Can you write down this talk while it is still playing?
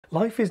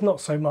Life is not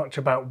so much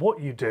about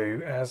what you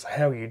do as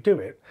how you do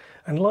it,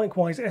 and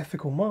likewise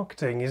ethical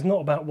marketing is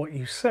not about what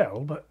you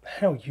sell, but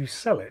how you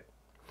sell it.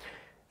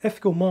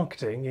 Ethical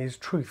marketing is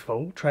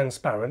truthful,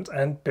 transparent,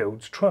 and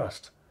builds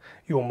trust.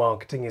 Your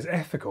marketing is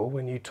ethical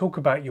when you talk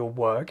about your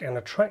work and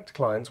attract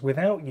clients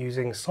without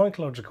using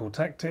psychological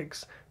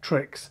tactics,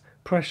 tricks,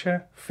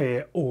 pressure,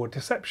 fear, or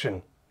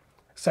deception.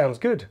 Sounds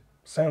good,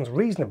 sounds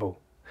reasonable.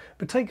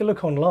 But take a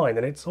look online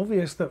and it's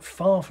obvious that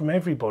far from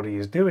everybody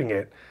is doing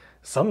it.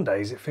 Some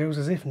days it feels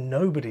as if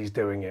nobody's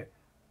doing it.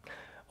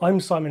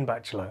 I'm Simon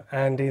Batchelor,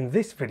 and in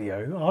this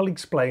video I'll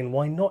explain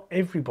why not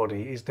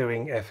everybody is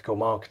doing ethical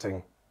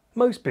marketing.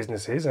 Most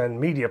businesses and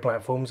media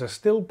platforms are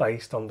still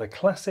based on the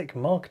classic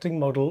marketing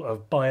model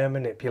of buyer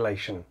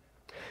manipulation.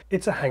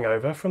 It's a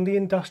hangover from the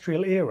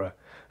industrial era,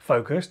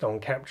 focused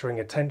on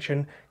capturing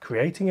attention,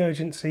 creating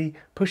urgency,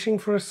 pushing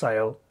for a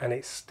sale, and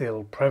it's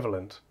still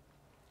prevalent.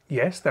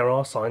 Yes, there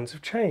are signs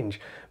of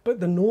change, but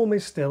the norm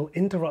is still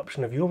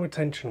interruption of your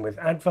attention with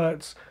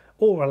adverts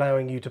or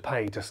allowing you to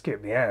pay to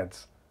skip the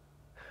ads.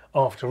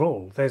 After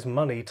all, there's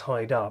money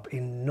tied up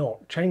in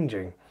not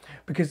changing,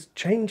 because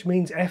change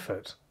means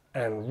effort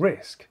and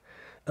risk,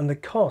 and the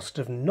cost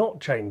of not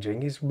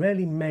changing is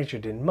rarely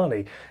measured in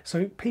money,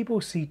 so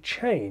people see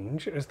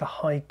change as the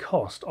high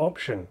cost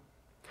option.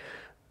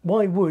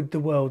 Why would the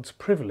world's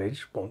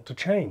privileged want to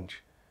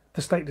change?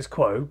 The status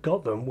quo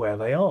got them where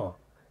they are.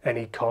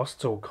 Any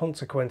costs or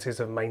consequences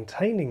of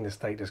maintaining the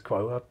status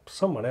quo are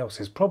someone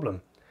else's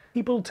problem.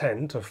 People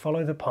tend to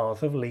follow the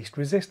path of least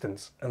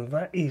resistance, and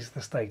that is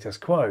the status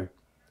quo.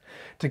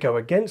 To go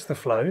against the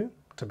flow,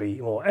 to be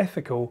more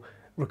ethical,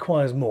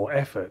 requires more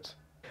effort.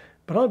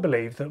 But I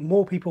believe that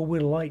more people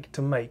will like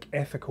to make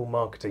ethical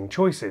marketing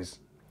choices.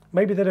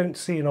 Maybe they don't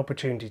see an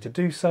opportunity to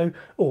do so,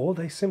 or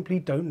they simply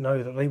don't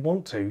know that they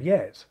want to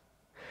yet.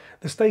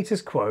 The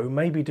status quo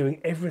may be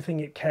doing everything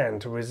it can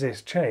to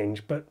resist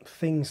change, but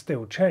things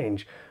still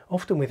change,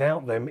 often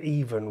without them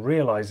even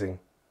realizing.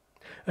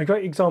 A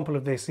great example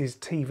of this is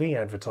TV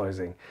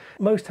advertising.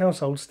 Most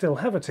households still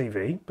have a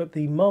TV, but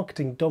the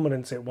marketing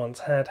dominance it once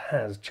had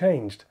has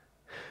changed.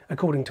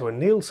 According to a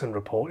Nielsen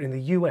report in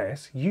the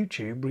US,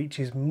 YouTube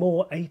reaches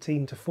more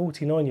 18 to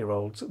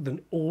 49-year-olds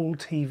than all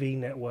TV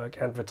network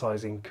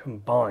advertising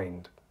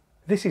combined.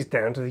 This is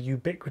down to the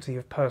ubiquity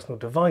of personal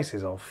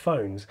devices, our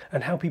phones,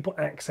 and how people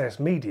access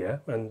media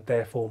and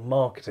therefore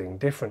marketing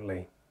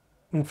differently.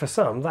 And for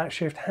some, that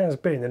shift has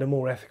been in a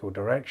more ethical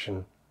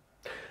direction.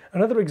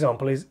 Another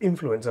example is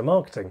influencer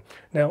marketing.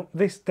 Now,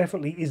 this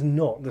definitely is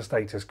not the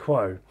status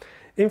quo.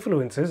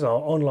 Influencers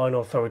are online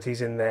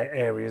authorities in their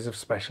areas of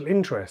special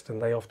interest,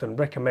 and they often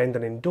recommend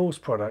and endorse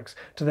products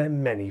to their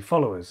many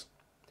followers.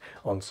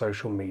 On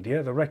social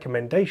media, the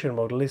recommendation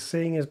model is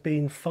seen as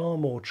being far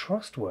more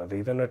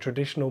trustworthy than a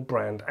traditional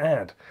brand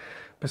ad.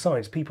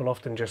 Besides, people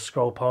often just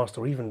scroll past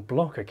or even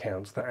block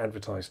accounts that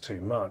advertise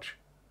too much.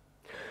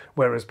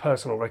 Whereas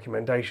personal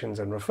recommendations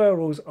and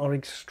referrals are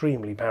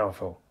extremely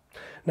powerful.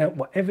 Now,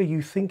 whatever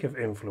you think of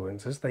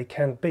influencers, they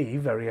can be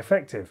very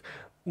effective,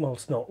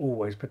 whilst not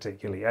always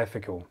particularly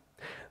ethical.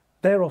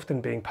 They're often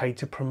being paid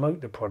to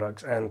promote the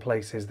products and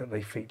places that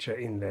they feature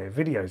in their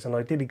videos, and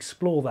I did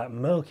explore that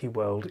murky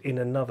world in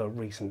another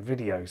recent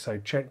video, so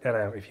check that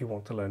out if you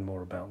want to learn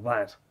more about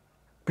that.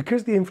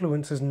 Because the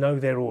influencers know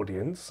their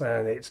audience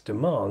and its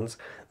demands,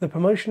 the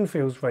promotion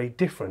feels very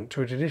different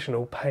to a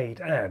traditional paid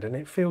ad, and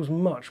it feels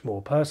much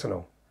more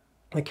personal.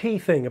 The key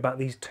thing about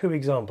these two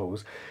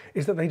examples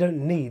is that they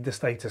don't need the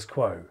status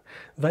quo.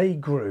 They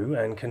grew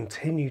and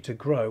continue to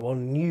grow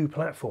on new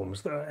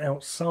platforms that are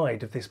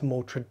outside of this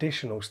more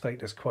traditional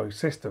status quo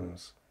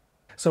systems.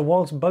 So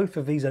whilst both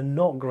of these are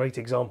not great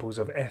examples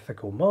of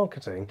ethical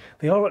marketing,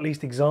 they are at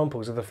least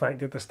examples of the fact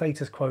that the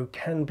status quo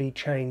can be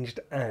changed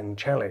and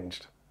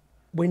challenged.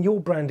 When your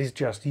brand is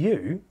just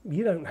you,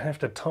 you don't have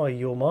to tie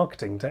your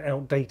marketing to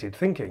outdated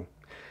thinking.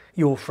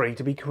 You're free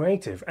to be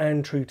creative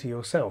and true to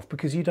yourself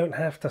because you don't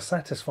have to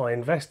satisfy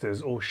investors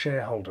or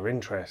shareholder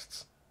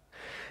interests.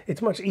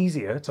 It's much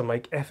easier to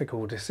make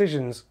ethical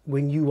decisions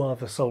when you are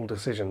the sole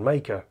decision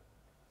maker.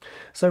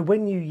 So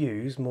when you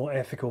use more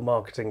ethical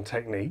marketing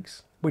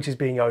techniques, which is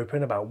being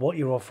open about what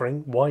you're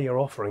offering, why you're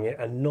offering it,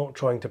 and not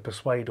trying to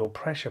persuade or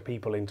pressure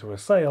people into a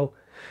sale,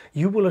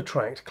 you will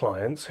attract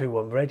clients who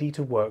are ready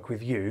to work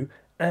with you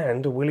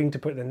and are willing to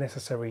put the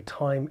necessary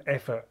time,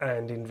 effort,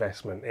 and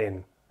investment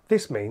in.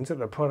 This means that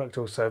the product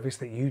or service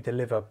that you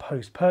deliver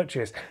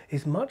post-purchase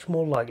is much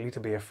more likely to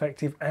be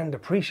effective and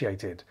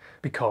appreciated,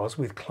 because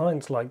with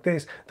clients like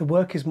this, the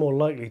work is more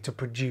likely to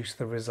produce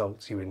the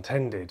results you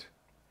intended.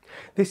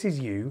 This is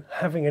you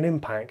having an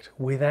impact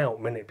without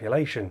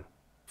manipulation.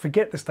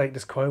 Forget the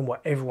status quo and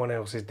what everyone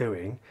else is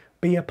doing.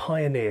 Be a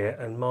pioneer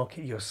and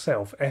market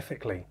yourself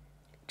ethically.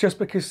 Just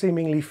because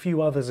seemingly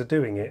few others are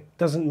doing it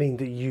doesn't mean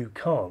that you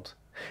can't.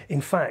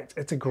 In fact,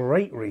 it's a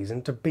great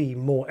reason to be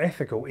more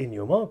ethical in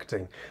your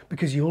marketing,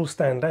 because you'll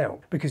stand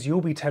out, because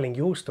you'll be telling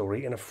your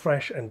story in a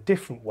fresh and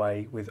different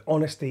way with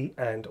honesty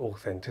and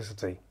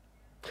authenticity.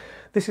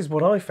 This is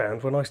what I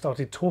found when I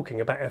started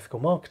talking about ethical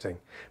marketing.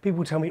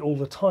 People tell me all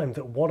the time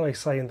that what I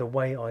say and the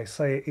way I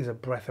say it is a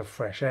breath of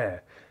fresh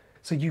air.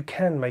 So you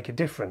can make a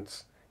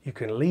difference. You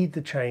can lead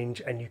the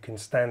change and you can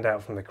stand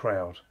out from the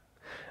crowd.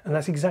 And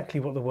that's exactly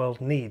what the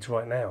world needs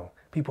right now.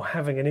 People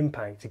having an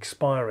impact,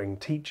 inspiring,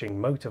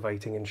 teaching,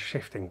 motivating and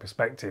shifting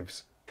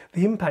perspectives.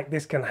 The impact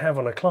this can have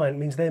on a client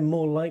means they're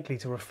more likely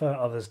to refer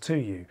others to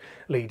you,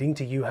 leading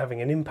to you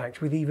having an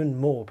impact with even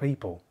more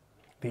people.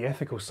 The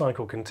ethical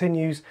cycle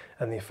continues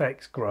and the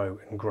effects grow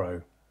and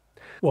grow.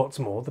 What's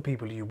more, the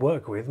people you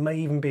work with may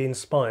even be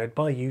inspired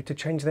by you to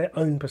change their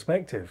own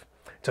perspective,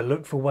 to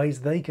look for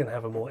ways they can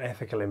have a more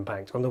ethical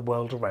impact on the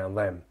world around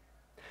them.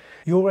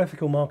 Your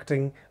ethical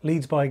marketing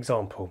leads by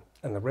example,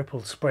 and the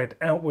ripples spread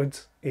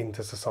outwards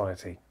into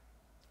society.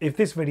 If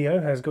this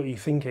video has got you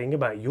thinking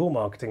about your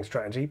marketing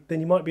strategy,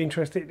 then you might be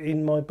interested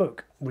in my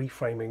book,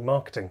 Reframing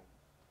Marketing.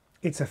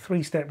 It's a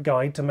 3-step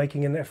guide to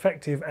making an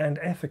effective and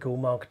ethical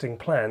marketing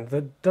plan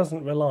that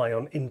doesn't rely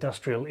on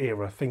industrial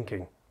era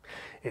thinking.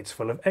 It's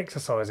full of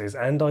exercises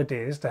and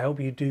ideas to help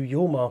you do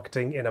your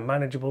marketing in a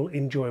manageable,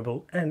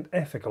 enjoyable and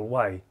ethical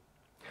way.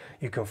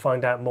 You can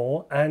find out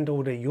more and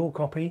order your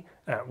copy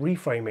at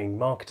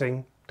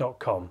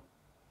reframingmarketing.com.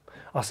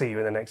 I'll see you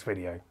in the next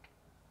video.